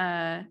there's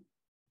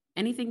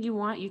anything you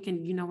want,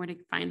 you know where to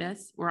find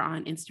us. We're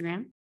on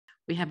Instagram.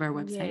 We have our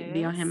website,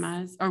 The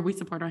Ohimas, or we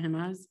support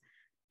Ohimas.com.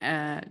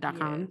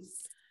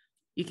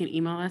 You can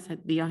email us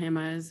at The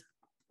Ohimas.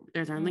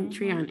 There's our link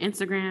tree on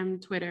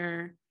Instagram,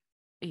 Twitter,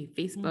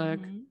 Facebook.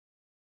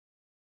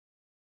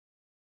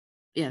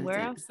 Yeah. Where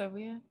else are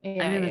we at?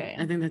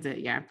 I think that's it.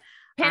 Yeah.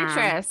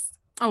 Pinterest.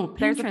 Pinterest.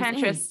 There's a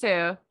Pinterest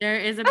too. There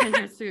is a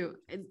Pinterest too.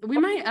 We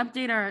might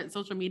update our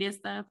social media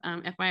stuff,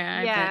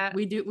 FYI. Yeah. But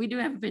we do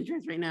have a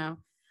Pinterest right now.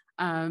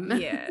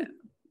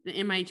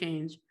 It might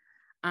change.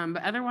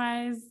 But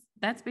otherwise,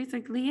 that's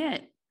basically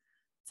it.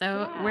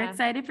 So we're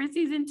excited for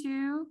season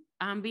 2.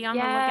 Be on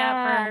the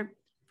lookout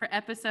for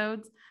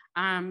episodes.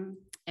 And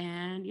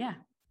I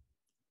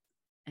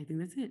think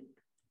that's it.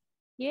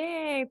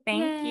 Yay.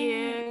 Thank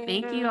you.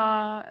 Thank you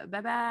all.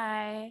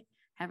 Bye-bye.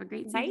 Have a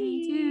great season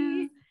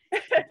too.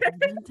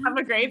 Have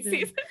a great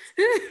season.